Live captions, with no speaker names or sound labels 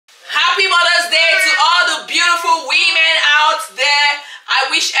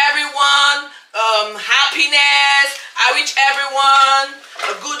wish everyone happiness. I wish everyone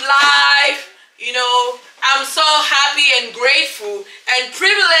a good life. You know, I'm so happy and grateful and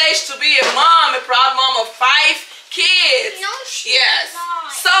privileged to be a mom, a proud mom of 5 kids. No, yes.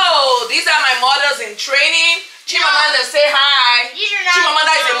 not. So these are my mothers in training. Chimamanda, say hi. These are not.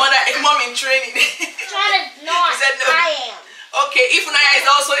 Chimamanda is a mom in training. Not. Said no. I am. Okay, Ifunanya is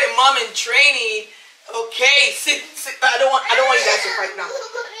also a mom in training. Okay, sit. I don't want you guys to fight now.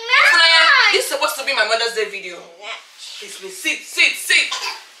 Ifunanya, this is supposed to be my Mother's Day video. Please, sit.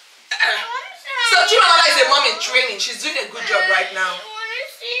 So Chimamanda is a mom in training. She's doing a good job right now.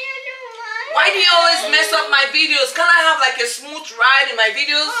 Why do you always mess up my videos? Can I have like a smooth ride in my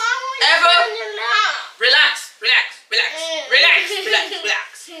videos? Ever? Relax.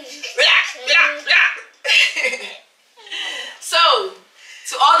 So,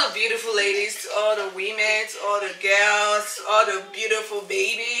 to all the beautiful ladies, to all the women, to all the girls, to all the beautiful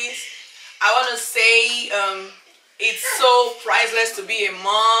babies, I want to say it's so priceless to be a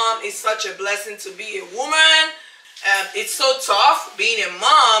mom. It's such a blessing to be a woman. It's so tough being a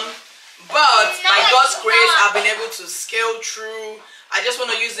mom, but by God's grace, I've been able to scale through. I just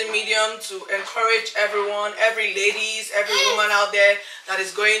want to use the medium to encourage everyone, every ladies, every woman out there that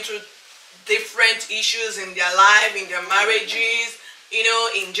is going through different issues in their life, in their marriages. You know,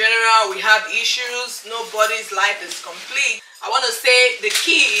 in general, we have issues. Nobody's life is complete. I want to say the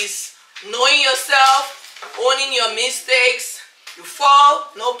key is knowing yourself, owning your mistakes. You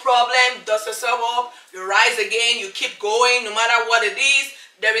fall, no problem, dust yourself up, you rise again, you keep going no matter what it is.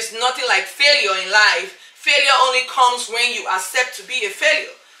 There is nothing like failure in life. Failure only comes when you accept to be a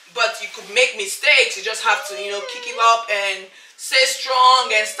failure. But you could make mistakes. You just have to, you know, kick it up and stay strong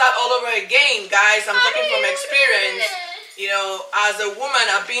and start all over again, guys. I'm talking from experience. You know, as a woman,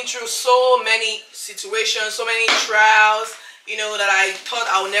 I've been through so many situations, so many trials, you know, that I thought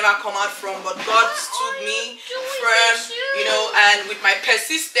I would never come out from. But God stood me firm, you know, and with my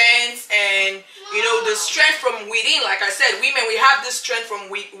persistence and, you know, the strength from within. Like I said, women, we have this strength from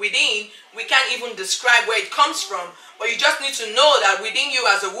within. We can't even describe where it comes from. But you just need to know that within you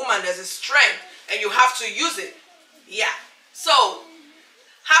as a woman, there's a strength. And you have to use it. Yeah. So,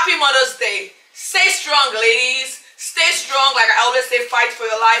 happy Mother's Day. Stay strong, ladies. Stay strong. Like I always say, fight for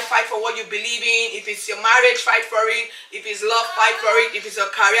your life. Fight for what you believe in. If it's your marriage, fight for it. If it's love, fight for it. If it's your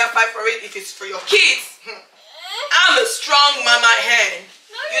career, fight for it. If it's for your kids. I'm a strong mama hen.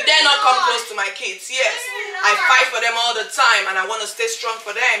 You dare not come close to my kids. Yes, I fight for them all the time, and I want to stay strong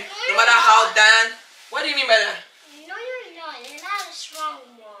for them, no matter how down. What do you mean by that? No, you're not. You're not a strong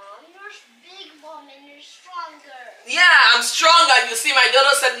mom. You're a big mom, and you're stronger. Yeah, I'm stronger. You see, my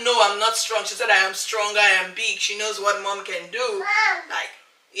daughter said, no, I'm not strong. She said, I am stronger, I am big. She knows what mom can do. Like,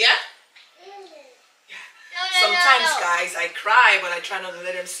 yeah? Sometimes, guys, I cry, but I try not to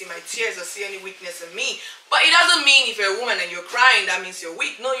let them see my tears or see any weakness in me. But it doesn't mean if you're a woman and you're crying, that means you're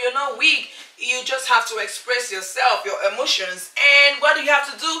weak. No, you're not weak. You just have to express yourself, your emotions. And what do you have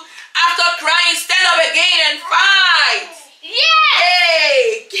to do? After crying, stand up again and fight. Yeah!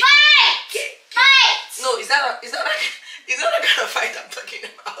 Hey! Fight! No, is that the kind of fight I'm talking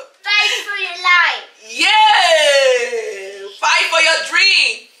about? Fight for your life. Yeah! Fight for your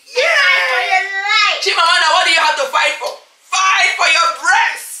dream. Yeah! Fight for your life. Chimamanda, what do you have to fight for? Fight for your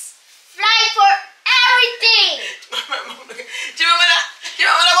breasts. Fight for everything.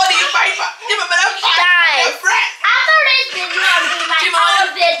 Chimamanda, what do you fight for? Chimamanda, fight for your breasts. After this video, I'll do my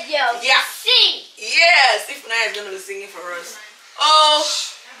own video. Yeah. Sing. Yes, Ifunanya is going to be singing for us. Oh,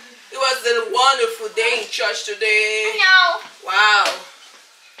 it was a wonderful day in church today. I know. Wow.